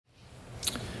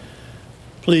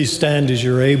Please stand as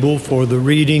you're able for the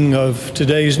reading of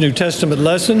today's New Testament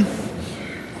lesson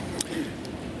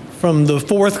from the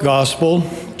fourth Gospel,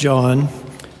 John,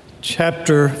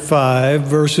 chapter 5,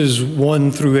 verses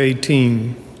 1 through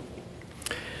 18.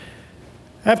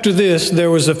 After this,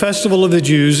 there was a festival of the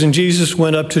Jews, and Jesus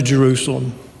went up to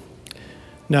Jerusalem.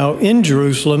 Now in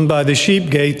Jerusalem, by the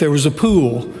sheep gate, there was a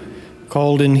pool,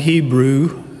 called in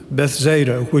Hebrew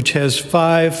Bethesda, which has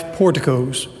 5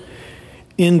 porticos.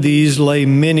 In these lay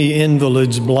many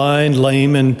invalids, blind,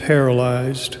 lame, and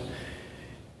paralyzed.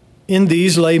 In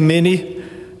these lay many,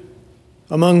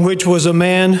 among which was a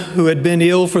man who had been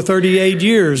ill for 38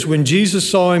 years. When Jesus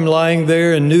saw him lying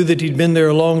there and knew that he'd been there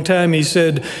a long time, he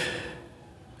said,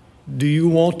 "Do you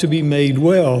want to be made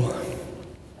well?"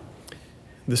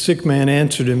 The sick man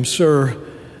answered him, "Sir,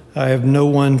 I have no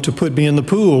one to put me in the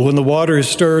pool when the water is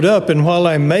stirred up, and while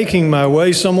I'm making my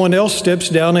way, someone else steps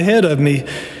down ahead of me."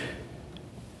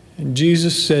 And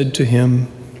Jesus said to him,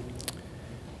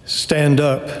 "Stand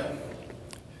up,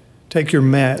 take your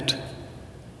mat,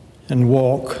 and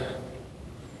walk."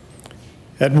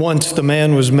 At once the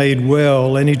man was made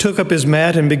well, and he took up his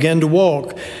mat and began to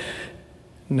walk.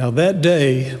 Now that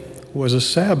day was a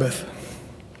Sabbath.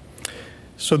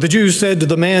 So the Jews said to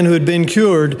the man who had been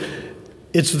cured,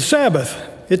 "It's the Sabbath.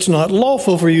 It's not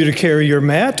lawful for you to carry your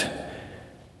mat."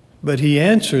 But he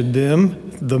answered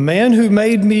them, "The man who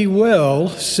made me well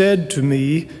said to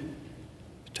me,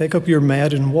 'Take up your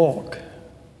mat and walk.'"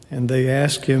 And they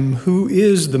asked him, "Who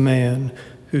is the man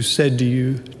who said to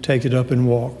you, 'Take it up and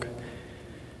walk'?"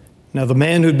 Now the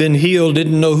man who'd been healed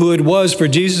didn't know who it was, for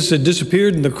Jesus had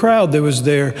disappeared in the crowd that was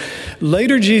there.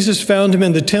 Later Jesus found him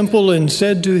in the temple and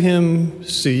said to him,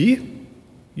 "See,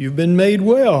 you've been made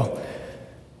well.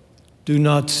 Do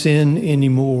not sin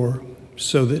anymore,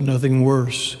 so that nothing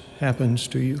worse happens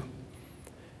to you."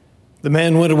 The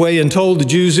man went away and told the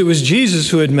Jews it was Jesus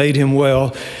who had made him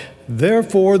well.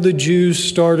 Therefore the Jews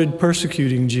started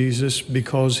persecuting Jesus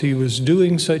because he was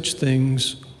doing such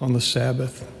things on the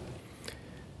Sabbath.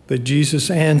 But Jesus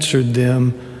answered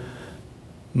them,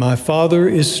 "My Father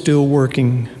is still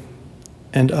working,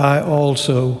 and I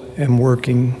also am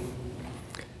working."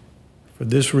 For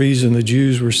this reason, the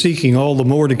Jews were seeking all the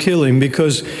more to kill him,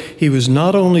 because he was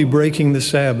not only breaking the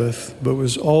Sabbath, but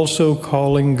was also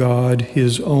calling God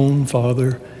his own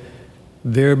Father,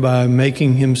 thereby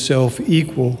making himself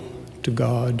equal to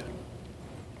God.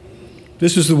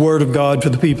 This is the word of God for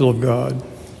the people of God.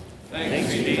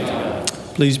 Thanks be to God.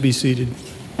 Please be seated.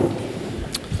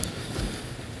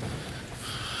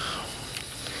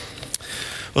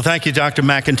 Well, thank you, Dr.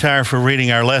 McIntyre, for reading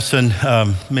our lesson.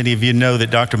 Many of you know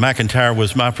that Dr. McIntyre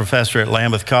was my professor at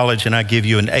Lambeth College, and I give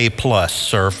you an A+,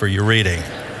 sir, for your reading.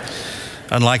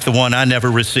 Unlike the one I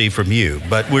never received from you,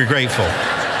 but we're grateful.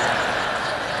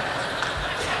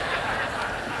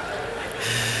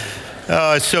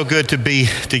 Oh, it's so good to be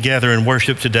together in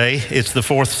worship today. It's the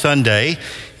 4th Sunday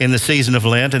in the season of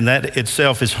Lent, and that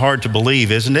itself is hard to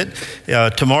believe, isn't it?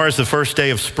 Tomorrow is the first day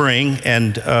of spring,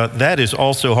 and that is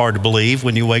also hard to believe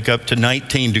when you wake up to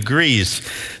 19 degrees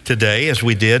today, as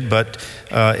we did. But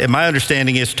my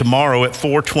understanding is tomorrow at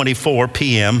 4:24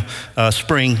 p.m.,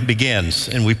 spring begins,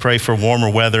 and we pray for warmer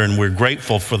weather, and we're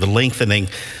grateful for the lengthening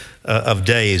of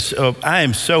days. I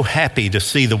am so happy to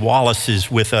see the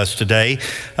Wallaces with us today,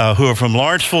 who are from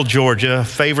Lawrenceville, Georgia,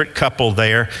 favorite couple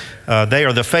there. They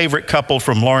are the favorite couple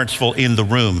from Lawrenceville in the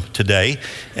room today,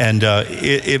 and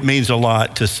it means a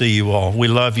lot to see you all. We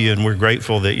love you, and we're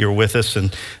grateful that you're with us,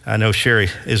 and I know Sherry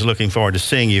is looking forward to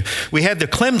seeing you. We had the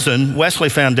Clemson Wesley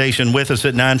Foundation with us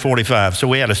at 9:45, so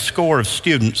we had a score of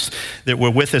students that were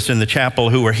with us in the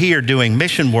chapel who were here doing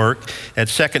mission work at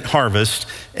Second Harvest,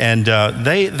 and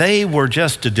they were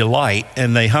just a delight,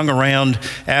 and they hung around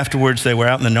afterwards. They were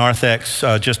out in the narthex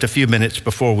just a few minutes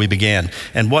before we began,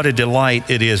 and what a delight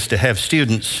it is to have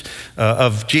students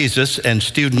of Jesus and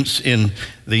students in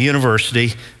the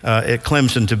university at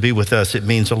Clemson to be with us. It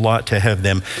means a lot to have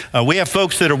them. We have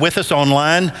folks that are with us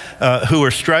online who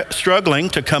are struggling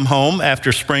to come home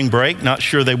after spring break, not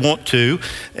sure they want to,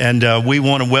 and we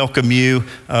want to welcome you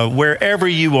wherever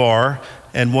you are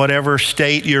and whatever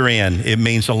state you're in. It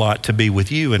means a lot to be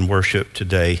with you in worship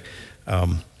today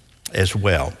as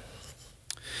well.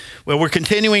 Well, we're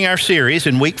continuing our series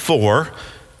in week 4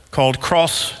 called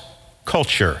Cross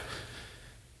Culture.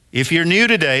 If you're new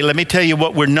today, let me tell you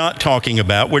what we're not talking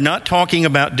about. We're not talking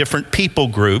about different people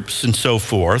groups and so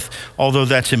forth, although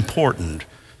that's important.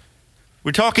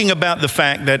 We're talking about the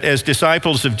fact that as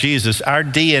disciples of Jesus, our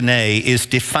DNA is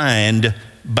defined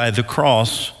by the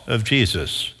cross of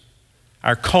Jesus.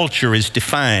 Our culture is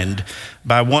defined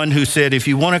by one who said, if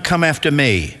you want to come after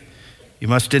me, you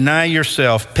must deny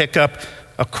yourself, pick up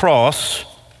a cross,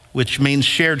 which means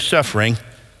shared suffering,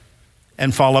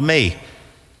 and follow me.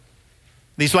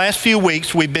 These last few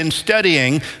weeks, we've been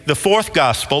studying the fourth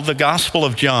gospel, the Gospel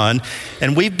of John,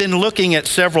 and we've been looking at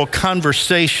several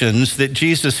conversations that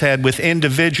Jesus had with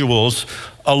individuals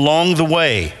along the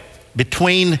way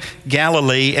between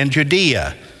Galilee and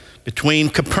Judea, between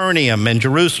Capernaum and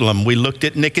Jerusalem. We looked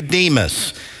at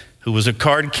Nicodemus, who was a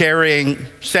card-carrying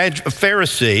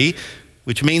Pharisee,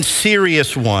 which means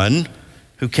serious one,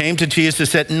 who came to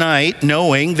Jesus at night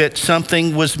knowing that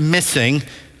something was missing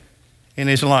in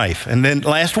his life. And then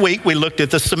last week we looked at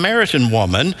the Samaritan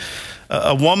woman,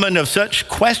 a woman of such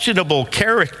questionable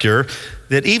character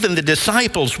that even the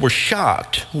disciples were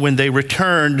shocked when they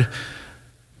returned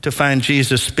to find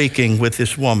Jesus speaking with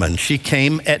this woman. She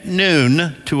came at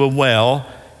noon to a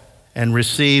well and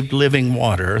received living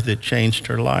water that changed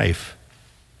her life.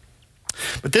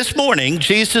 But this morning,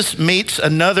 Jesus meets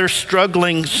another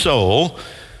struggling soul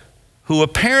who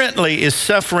apparently is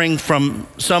suffering from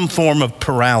some form of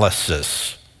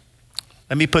paralysis.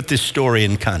 Let me put this story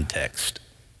in context.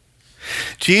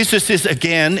 Jesus is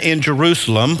again in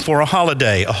Jerusalem for a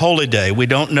holiday, a holy day. We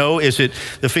don't know, is it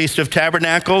the Feast of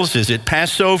Tabernacles? Is it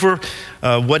Passover?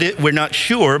 We're not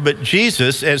sure, but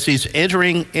Jesus, as he's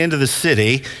entering into the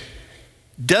city,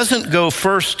 doesn't go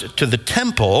first to the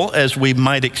temple, as we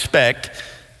might expect.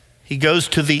 He goes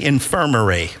to the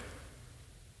infirmary.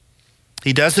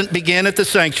 He doesn't begin at the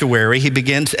sanctuary. He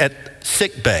begins at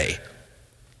sick bay.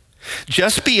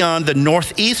 Just beyond the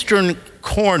northeastern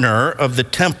corner of the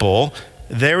temple,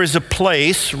 there is a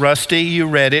place, Rusty, you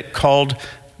read it, called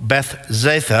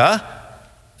Bethzatha.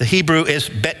 The Hebrew is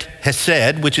Bet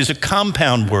Hesed, which is a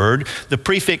compound word. The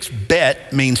prefix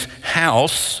Bet means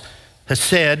house.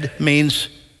 Hesed means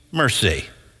mercy,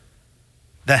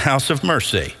 the house of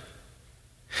mercy.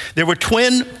 There were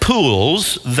twin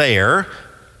pools there,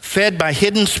 fed by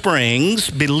hidden springs,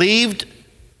 believed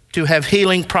to have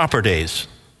healing properties.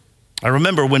 I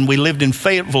remember when we lived in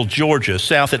Fayetteville, Georgia,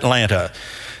 South Atlanta,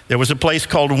 there was a place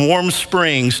called Warm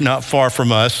Springs not far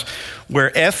from us where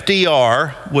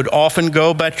FDR would often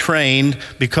go by train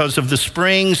because of the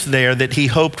springs there that he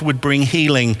hoped would bring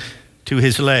healing to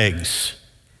his legs.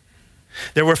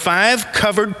 There were 5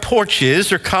 covered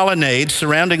porches or colonnades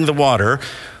surrounding the water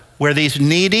where these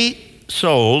needy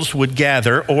souls would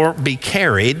gather or be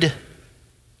carried,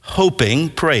 hoping,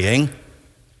 praying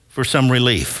for some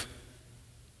relief.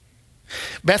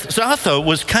 Bethzatha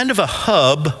was kind of a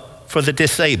hub for the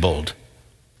disabled.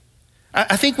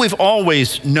 I think we've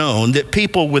always known that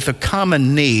people with a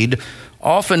common need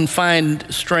often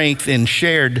find strength in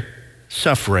shared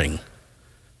suffering.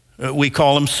 We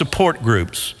call them support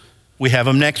groups. We have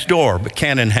them next door,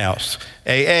 Buchanan House,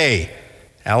 AA,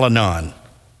 Al-Anon,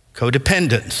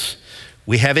 codependence.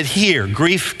 We have it here,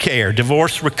 grief care,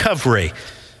 divorce recovery,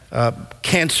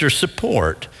 cancer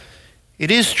support.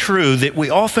 It is true that we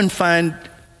often find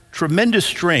tremendous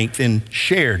strength in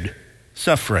shared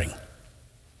suffering.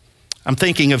 I'm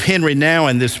thinking of Henry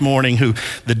Nouwen this morning, who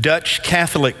the Dutch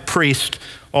Catholic priest,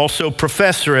 also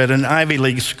professor at an Ivy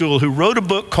League school, who wrote a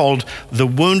book called The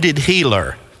Wounded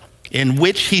Healer, in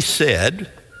which he said,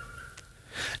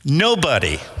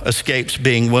 nobody escapes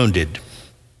being wounded.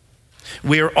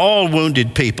 We are all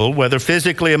wounded people, whether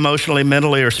physically, emotionally,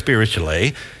 mentally, or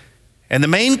spiritually. And the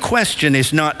main question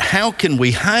is not how can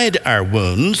we hide our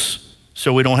wounds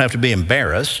so we don't have to be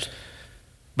embarrassed,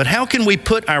 but how can we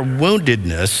put our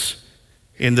woundedness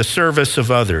in the service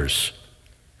of others?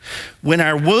 When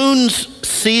our wounds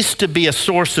cease to be a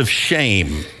source of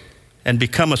shame and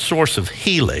become a source of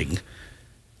healing,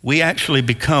 we actually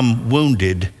become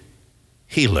wounded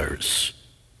healers.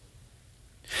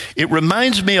 It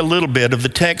reminds me a little bit of the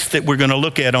text that we're going to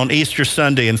look at on Easter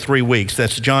Sunday in 3 weeks.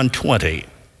 That's John 20,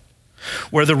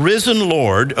 where the risen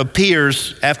Lord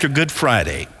appears after Good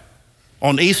Friday.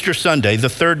 On Easter Sunday, the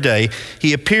 3rd day,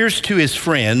 he appears to his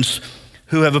friends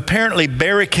who have apparently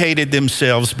barricaded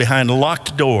themselves behind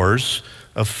locked doors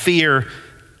of fear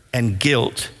and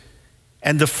guilt.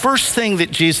 And the first thing that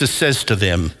Jesus says to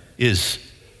them is,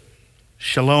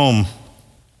 Shalom,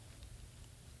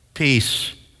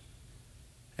 peace.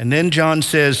 And then John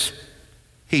says,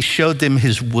 he showed them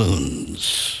his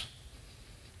wounds.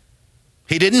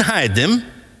 He didn't hide them,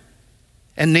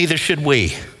 and neither should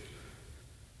we.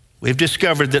 We've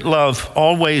discovered that love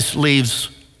always leaves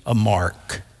a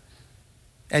mark,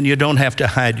 and you don't have to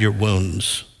hide your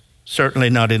wounds, certainly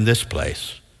not in this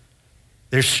place.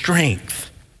 There's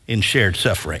strength in shared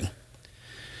suffering.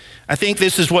 I think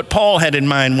this is what Paul had in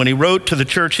mind when he wrote to the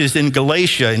churches in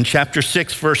Galatia in chapter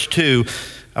 6, verse 2.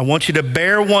 I want you to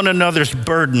bear one another's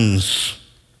burdens,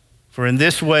 for in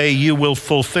this way you will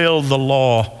fulfill the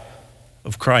law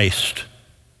of Christ.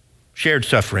 Shared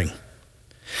suffering.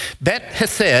 Bet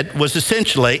Hesed was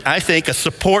essentially, I think, a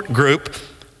support group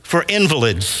for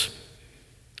invalids.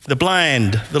 The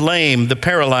blind, the lame, the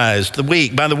paralyzed, the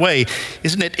weak. By the way,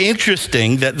 isn't it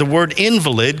interesting that the word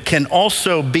invalid can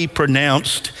also be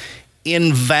pronounced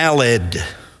invalid?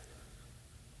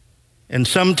 And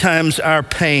sometimes our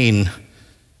pain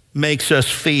makes us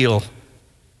feel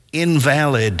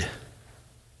invalid,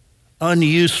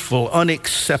 unuseful,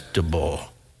 unacceptable.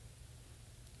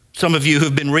 Some of you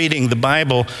who've been reading the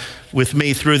Bible with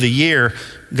me through the year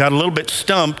got a little bit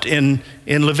stumped in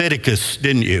Leviticus,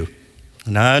 didn't you?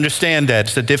 And I understand that.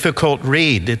 It's a difficult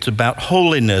read. It's about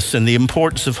holiness and the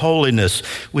importance of holiness,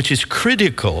 which is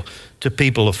critical to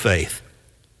people of faith.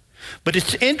 But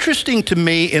it's interesting to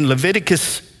me in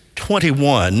Leviticus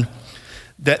 21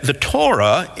 that the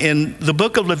Torah in the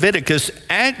book of Leviticus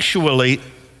actually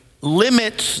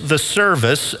limits the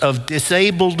service of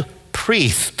disabled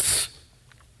priests.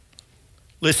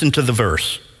 Listen to the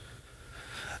verse.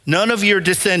 None of your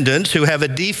descendants who have a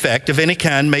defect of any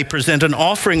kind may present an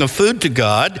offering of food to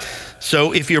God.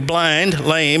 So if you're blind,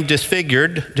 lame,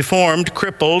 disfigured, deformed,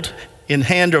 crippled in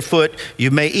hand or foot, you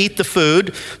may eat the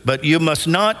food, but you must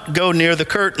not go near the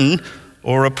curtain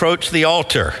or approach the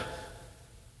altar.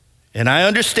 And I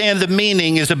understand the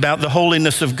meaning is about the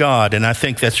holiness of God, and I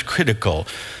think that's critical.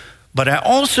 But I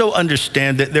also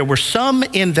understand that there were some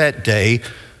in that day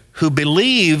who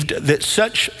believed that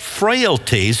such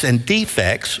frailties and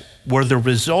defects were the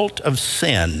result of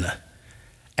sin.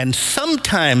 And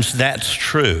sometimes that's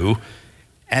true,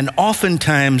 and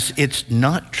oftentimes it's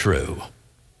not true.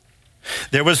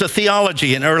 There was a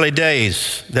theology in early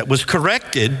days that was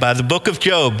corrected by the book of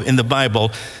Job in the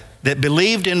Bible that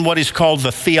believed in what is called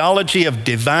the theology of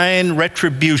divine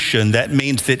retribution. That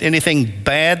means that anything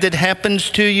bad that happens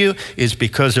to you is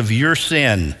because of your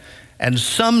sin. And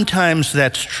sometimes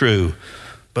that's true,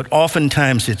 but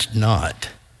oftentimes it's not.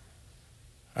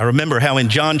 I remember how in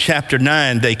John chapter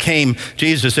 9,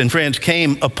 Jesus and friends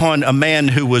came upon a man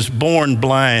who was born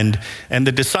blind. And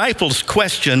the disciples'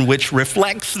 question, which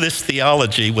reflects this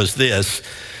theology, was this: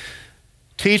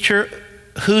 Teacher,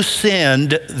 who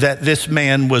sinned that this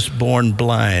man was born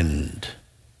blind?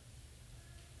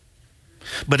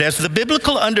 But as the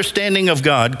biblical understanding of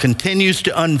God continues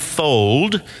to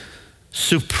unfold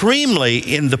supremely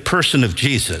in the person of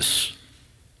Jesus,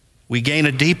 we gain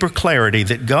a deeper clarity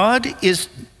that God is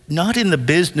not in the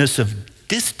business of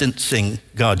distancing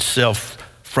God's self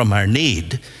from our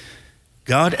need.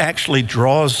 God actually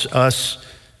draws us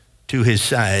to his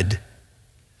side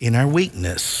in our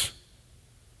weakness.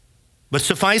 But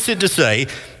suffice it to say,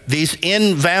 these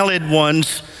invalid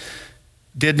ones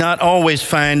did not always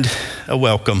find a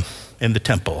welcome in the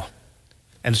temple.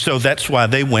 And so that's why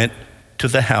they went to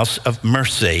the house of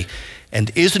mercy. And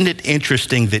isn't it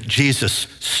interesting that Jesus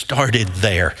started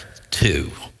there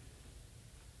too?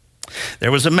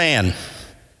 There was a man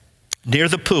near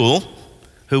the pool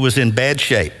who was in bad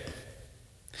shape.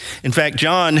 In fact,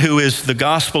 John, who is the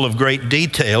gospel of great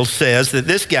detail, says that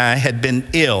this guy had been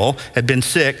ill, had been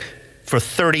sick for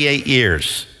 38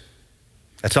 years.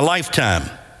 That's a lifetime.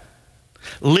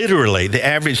 Literally, the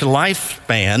average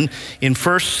lifespan in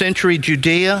first century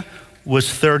Judea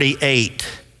was 38.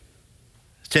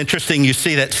 It's interesting you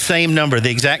see that same number,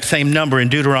 the exact same number in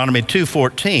Deuteronomy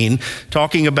 2:14,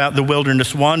 talking about the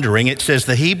wilderness wandering. It says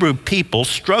the Hebrew people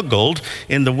struggled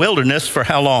in the wilderness for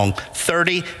how long?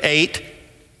 38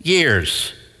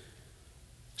 years.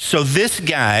 So this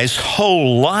guy's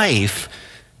whole life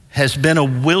has been a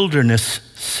wilderness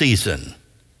season.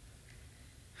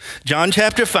 John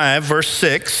chapter 5, verse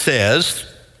 6 says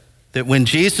that when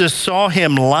Jesus saw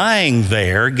him lying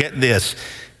there, get this,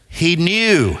 he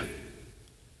knew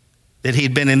that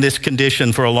he'd been in this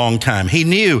condition for a long time. He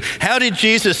knew. How did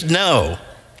Jesus know?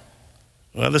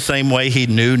 Well, the same way he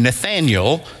knew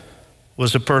Nathanael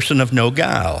was a person of no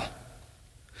guile.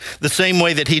 The same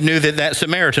way that he knew that that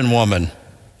Samaritan woman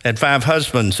had 5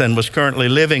 husbands and was currently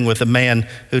living with a man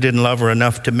who didn't love her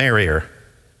enough to marry her.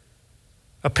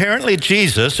 Apparently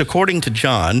Jesus, according to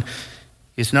John,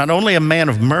 is not only a man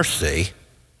of mercy,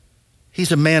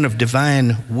 he's a man of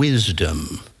divine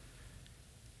wisdom.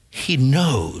 He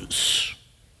knows.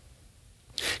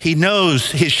 He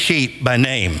knows his sheep by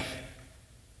name.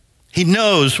 He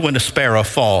knows when a sparrow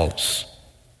falls.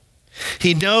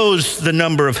 He knows the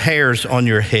number of hairs on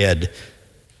your head.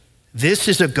 This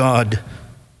is a God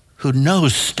who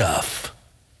knows stuff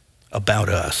about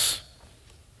us.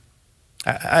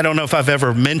 I don't know if I've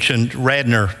ever mentioned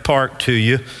Radnor Park to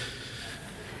you,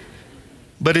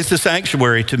 but it's a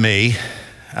sanctuary to me.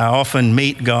 I often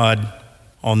meet God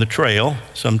on the trail,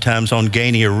 sometimes on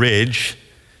Gainier Ridge.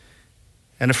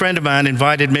 And a friend of mine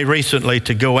invited me recently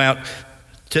to go out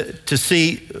to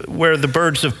see where the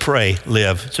birds of prey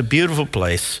live. It's a beautiful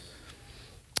place.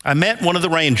 I met one of the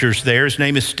rangers there. His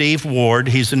name is Steve Ward.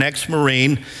 He's an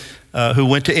ex-Marine who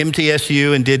went to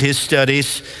MTSU and did his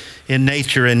studies in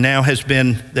nature and now has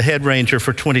been the head ranger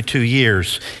for 22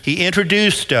 years. He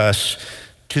introduced us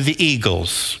to the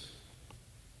eagles.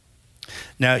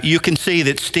 Now, you can see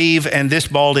that Steve and this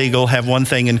bald eagle have one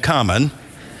thing in common.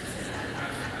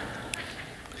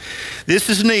 This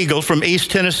is an eagle from East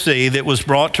Tennessee that was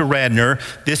brought to Radnor.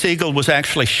 This eagle was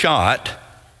actually shot,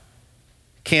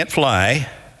 can't fly,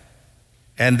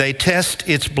 and they test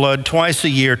its blood twice a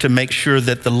year to make sure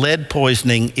that the lead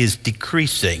poisoning is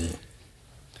decreasing.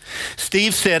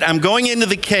 Steve said, I'm going into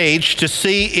the cage to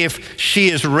see if she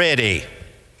is ready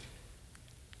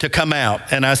to come out.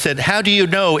 And I said, how do you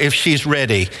know if she's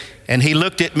ready? And he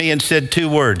looked at me and said 2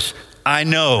 words, I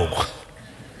know.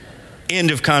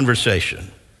 End of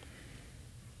conversation.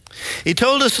 He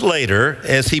told us later,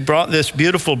 as he brought this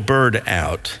beautiful bird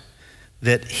out,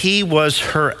 that he was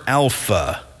her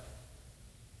alpha.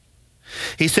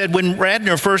 He said, when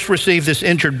Radnor first received this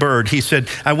injured bird, he said,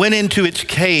 I went into its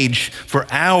cage for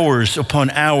hours upon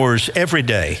hours every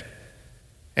day.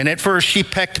 And at first she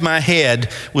pecked my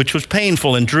head, which was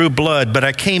painful and drew blood, but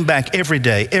I came back every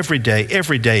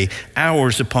day,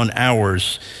 hours upon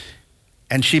hours,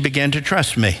 and she began to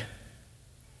trust me.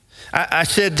 I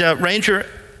said, Ranger,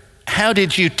 how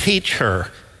did you teach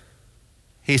her?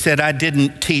 He said, I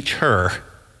didn't teach her.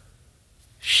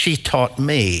 She taught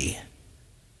me.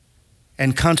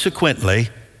 And consequently,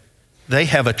 they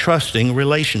have a trusting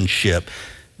relationship.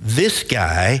 This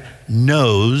guy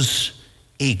knows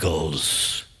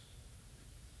eagles.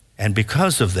 And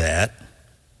because of that,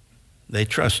 they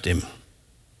trust him.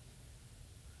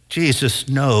 Jesus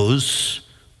knows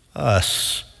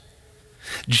us.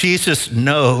 Jesus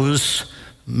knows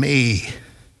me.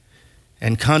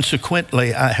 And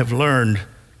consequently, I have learned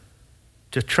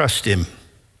to trust him.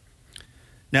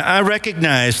 Now, I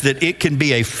recognize that it can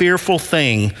be a fearful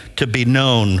thing to be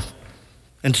known.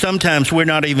 And sometimes we're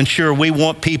not even sure we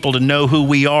want people to know who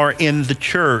we are in the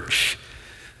church.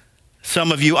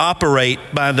 Some of you operate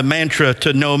by the mantra,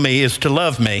 to know me is to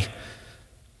love me.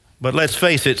 But let's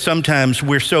face it, sometimes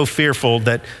we're so fearful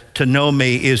that to know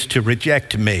me is to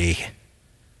reject me.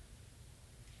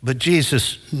 But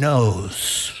Jesus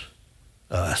knows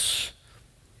us.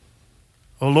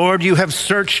 Oh Lord, you have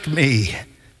searched me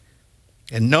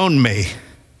and known me,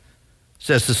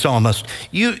 says the psalmist.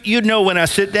 You know when I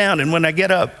sit down and when I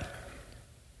get up.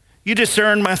 You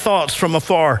discern my thoughts from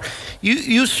afar.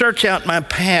 You search out my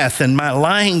path and my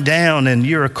lying down, and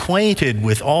you're acquainted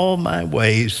with all my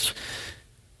ways.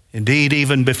 Indeed,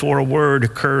 even before a word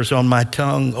occurs on my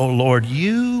tongue, O Lord,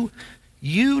 you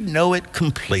know it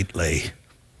completely.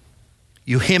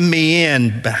 You hem me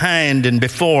in behind and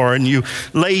before, and you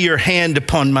lay your hand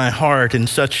upon my heart, and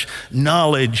such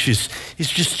knowledge is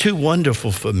just too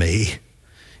wonderful for me.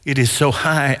 It is so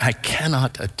high I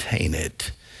cannot attain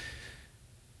it.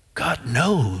 God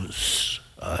knows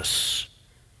us.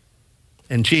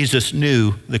 And Jesus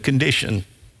knew the condition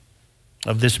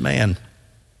of this man.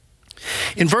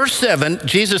 In verse 7,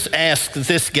 Jesus asked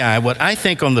this guy what I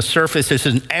think on the surface is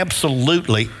an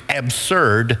absolutely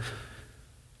absurd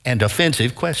and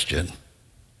offensive question.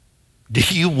 Do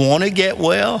you want to get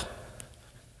well?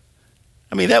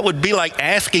 I mean, that would be like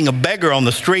asking a beggar on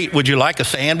the street, would you like a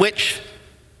sandwich?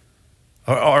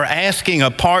 Or asking a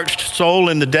parched soul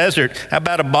in the desert, how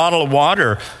about a bottle of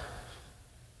water?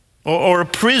 Or a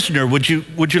prisoner, would you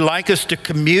like us to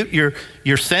commute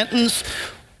your sentence?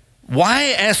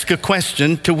 Why ask a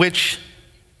question to which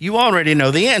you already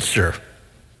know the answer?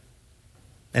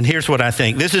 And here's what I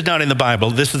think. This is not in the Bible.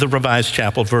 This is the Revised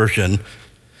Chappell version.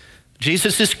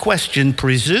 Jesus' question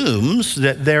presumes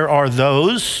that there are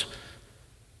those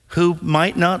who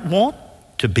might not want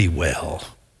to be well.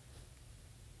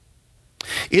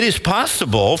 It is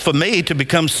possible for me to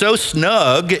become so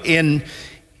snug in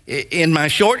my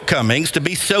shortcomings, to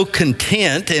be so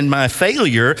content in my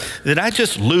failure, that I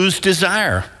just lose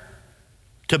desire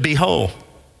to be whole,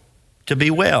 to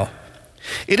be well.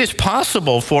 It is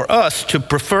possible for us to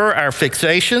prefer our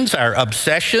fixations, our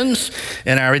obsessions,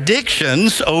 and our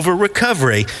addictions over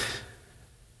recovery.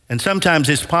 And sometimes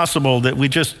it's possible that we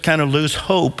just kind of lose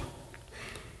hope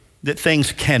that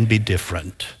things can be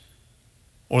different,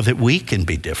 or that we can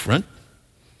be different.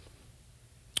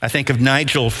 I think of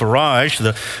Nigel Farage,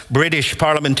 the British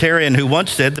parliamentarian, who once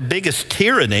said the biggest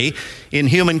tyranny in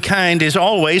humankind is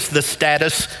always the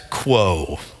status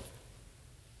quo.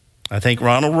 I think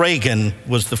Ronald Reagan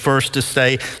was the first to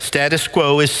say status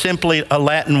quo is simply a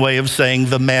Latin way of saying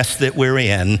the mess that we're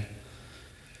in.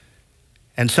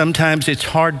 And sometimes it's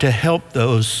hard to help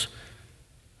those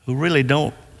who really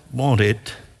don't want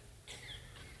it.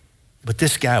 But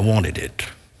this guy wanted it.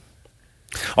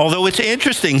 Although it's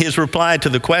interesting, his reply to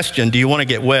the question, do you want to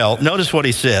get well? Notice what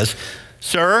he says.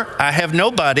 Sir, I have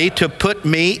nobody to put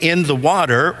me in the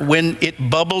water when it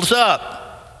bubbles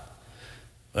up.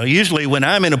 Well, usually when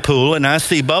I'm in a pool and I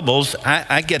see bubbles,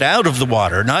 I get out of the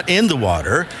water, not in the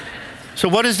water. So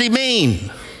what does he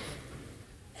mean?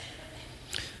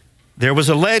 There was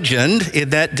a legend in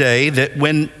that day that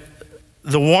when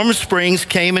the warm springs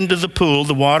came into the pool,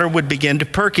 the water would begin to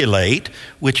percolate,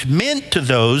 which meant to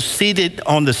those seated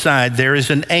on the side, there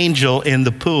is an angel in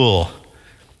the pool.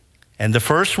 And the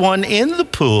first one in the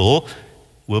pool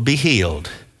will be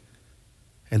healed.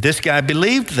 And this guy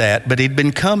believed that, but he'd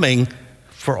been coming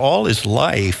for all his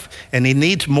life, and he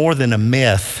needs more than a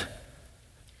myth.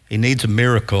 He needs a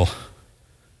miracle.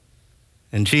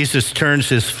 And Jesus turns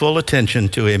his full attention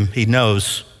to him. He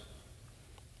knows.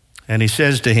 And he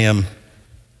says to him,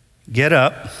 get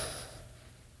up,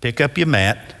 pick up your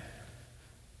mat,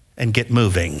 and get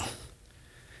moving.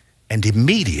 And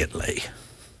immediately,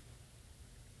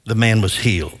 the man was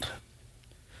healed.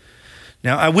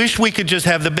 Now, I wish we could just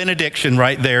have the benediction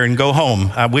right there and go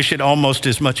home. I wish it almost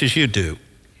as much as you do.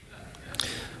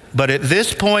 But at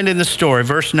this point in the story,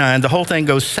 verse 9, the whole thing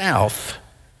goes south.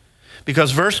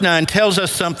 Because verse 9 tells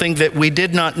us something that we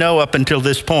did not know up until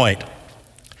this point.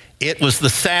 It was the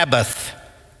Sabbath.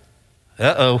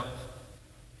 Uh-oh.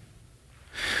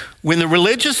 When the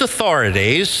religious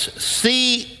authorities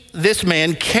see this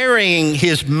man carrying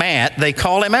his mat, they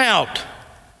call him out.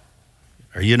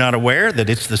 Are you not aware that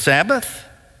it's the Sabbath?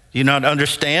 Do you not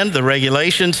understand the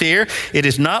regulations here? It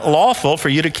is not lawful for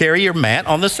you to carry your mat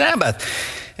on the Sabbath.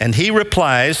 And he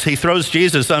replies, he throws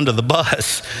Jesus under the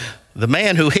bus. The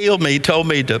man who healed me told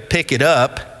me to pick it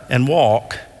up and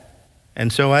walk,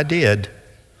 and so I did.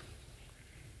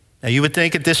 Now you would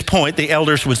think at this point the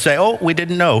elders would say, oh, we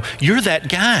didn't know. You're that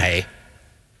guy.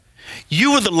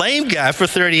 You were the lame guy for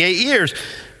 38 years.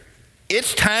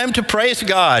 It's time to praise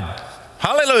God.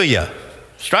 Hallelujah.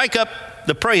 Strike up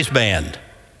the praise band.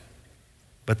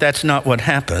 But that's not what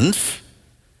happens.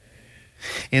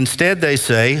 Instead they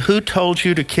say, who told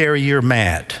you to carry your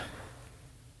mat?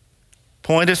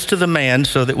 Point us to the man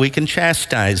so that we can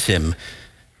chastise him.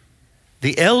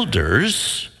 The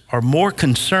elders are more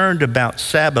concerned about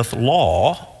Sabbath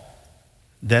law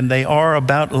than they are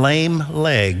about lame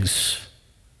legs.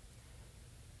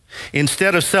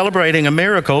 Instead of celebrating a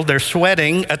miracle, they're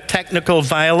sweating a technical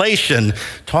violation.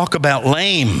 Talk about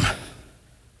lame.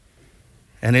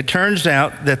 And it turns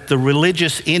out that the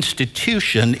religious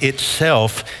institution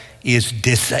itself is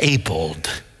disabled.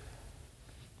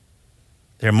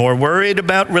 They're more worried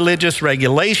about religious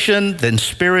regulation than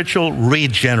spiritual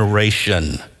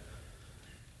regeneration.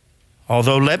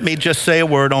 Although let me just say a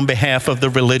word on behalf of the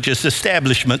religious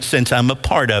establishment since I'm a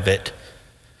part of it.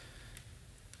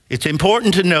 It's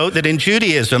important to note that in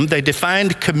Judaism, they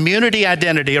defined community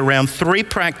identity around three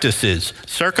practices: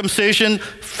 circumcision,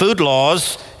 food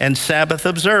laws, and Sabbath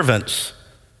observance.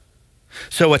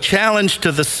 So a challenge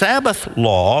to the Sabbath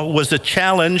law was a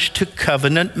challenge to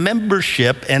covenant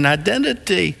membership and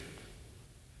identity.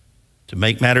 To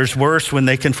make matters worse, when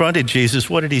they confronted Jesus,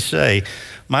 what did he say?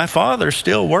 My Father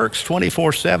still works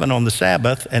 24/7 on the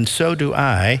Sabbath, and so do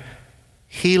I,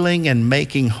 healing and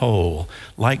making whole,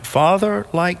 like Father,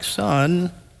 like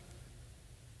Son.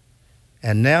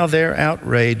 And now they're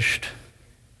outraged.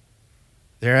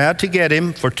 They're out to get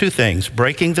him for two things: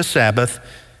 breaking the Sabbath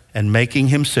and making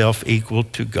himself equal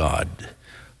to God,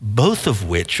 both of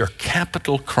which are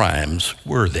capital crimes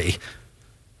worthy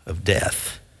of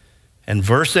death. And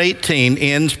verse 18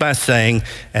 ends by saying,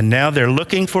 and now they're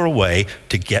looking for a way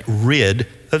to get rid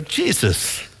of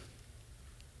Jesus.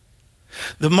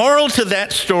 The moral to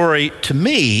that story to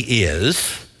me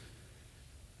is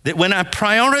that when I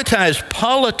prioritize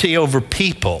polity over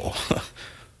people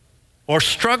or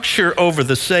structure over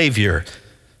the Savior,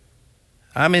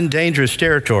 I'm in dangerous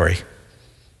territory.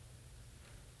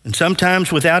 And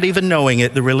sometimes, without even knowing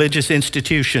it, the religious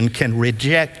institution can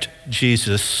reject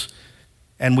Jesus,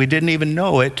 and we didn't even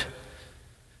know it.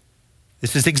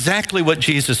 This is exactly what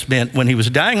Jesus meant when he was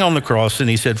dying on the cross and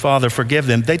he said, Father, forgive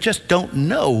them. They just don't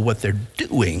know what they're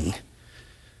doing.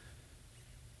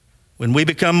 When we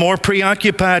become more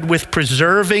preoccupied with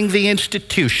preserving the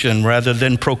institution rather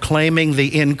than proclaiming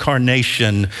the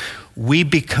incarnation, we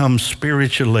become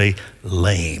spiritually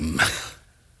lame.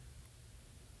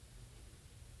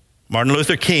 Martin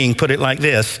Luther King put it like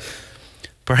this: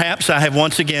 perhaps I have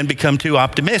once again become too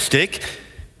optimistic.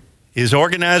 Is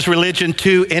organized religion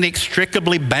too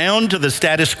inextricably bound to the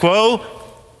status quo?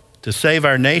 to save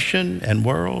our nation and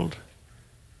world?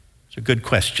 It's a good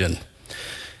question.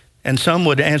 And some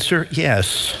would answer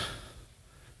yes,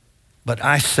 but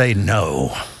I say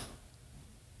no.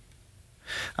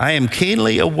 I am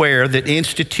keenly aware that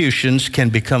institutions can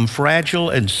become fragile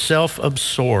and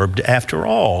self-absorbed. After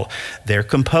all, they're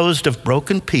composed of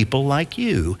broken people like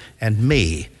you and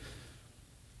me.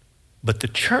 But the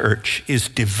church is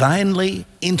divinely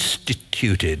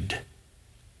instituted.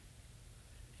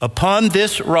 Upon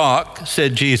this rock,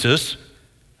 said Jesus,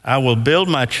 I will build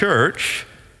my church,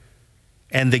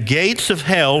 and the gates of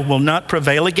hell will not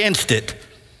prevail against it.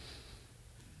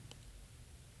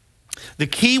 The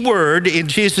key word in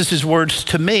Jesus' words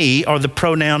to me are the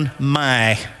pronoun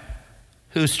my.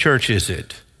 Whose church is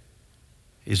it?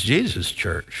 It's Jesus'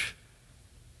 church.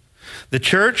 The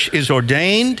church is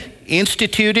ordained,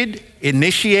 instituted,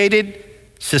 initiated,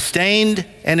 sustained,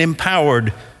 and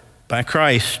empowered by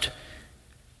Christ.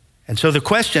 And so the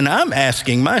question I'm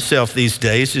asking myself these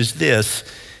days is this: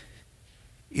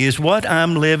 is what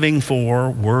I'm living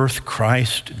for worth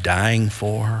Christ dying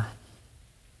for?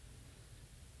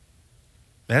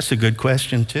 That's a good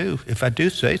question too, if I do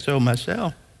say so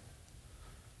myself.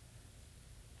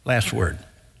 Last word.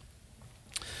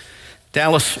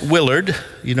 Dallas Willard,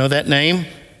 you know that name?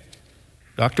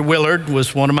 Dr. Willard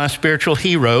was one of my spiritual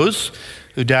heroes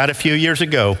who died a few years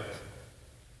ago.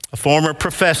 A former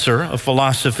professor of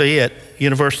philosophy at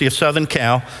University of Southern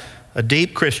Cal, a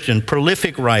deep Christian,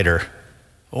 prolific writer,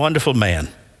 a wonderful man.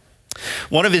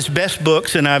 One of his best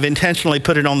books, and I've intentionally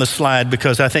put it on the slide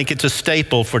because I think it's a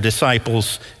staple for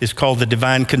disciples, is called The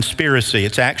Divine Conspiracy.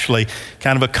 It's actually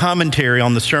kind of a commentary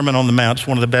on the Sermon on the Mount. It's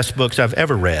one of the best books I've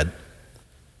ever read.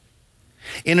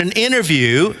 In an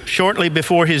interview shortly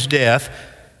before his death,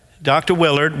 Dr.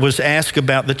 Willard was asked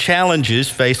about the challenges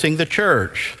facing the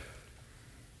church.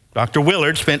 Dr.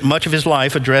 Willard spent much of his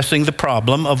life addressing the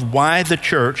problem of why the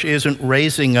church isn't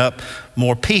raising up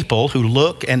more people who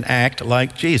look and act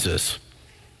like Jesus.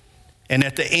 And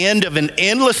at the end of an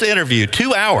endless interview,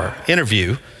 2-hour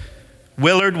interview,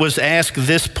 Willard was asked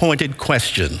this pointed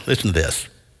question. Listen to this.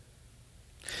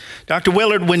 Dr.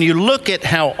 Willard, when you look at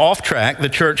how off track the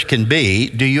church can be,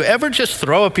 do you ever just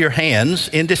throw up your hands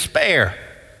in despair?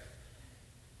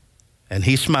 And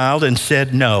he smiled and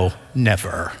said, no,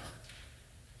 never.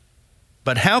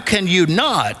 But how can you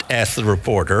not, asked the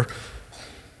reporter,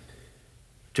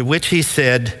 to which he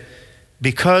said,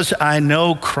 because I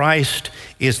know Christ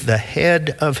is the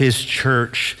head of his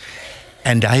church,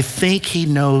 and I think he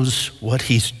knows what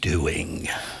he's doing.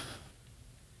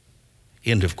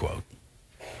 End of quote.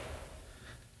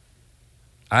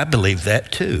 I believe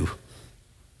that too.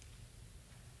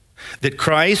 That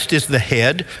Christ is the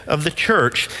head of the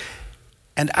church,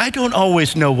 and I don't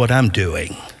always know what I'm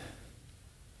doing,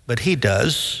 but he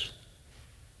does.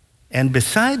 And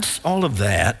besides all of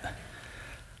that,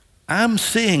 I'm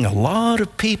seeing a lot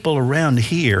of people around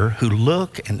here who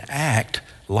look and act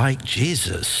like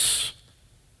Jesus.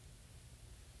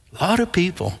 A lot of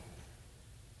people.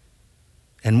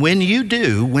 And when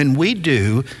we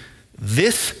do,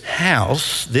 this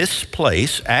house, this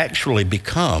place actually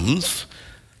becomes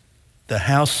the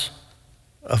house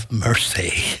of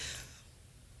mercy.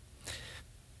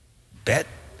 Bet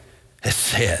has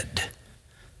said.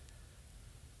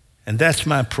 And that's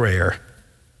my prayer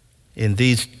in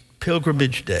these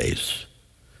pilgrimage days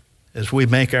as we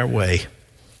make our way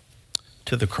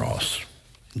to the cross.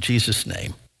 In Jesus'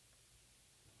 name.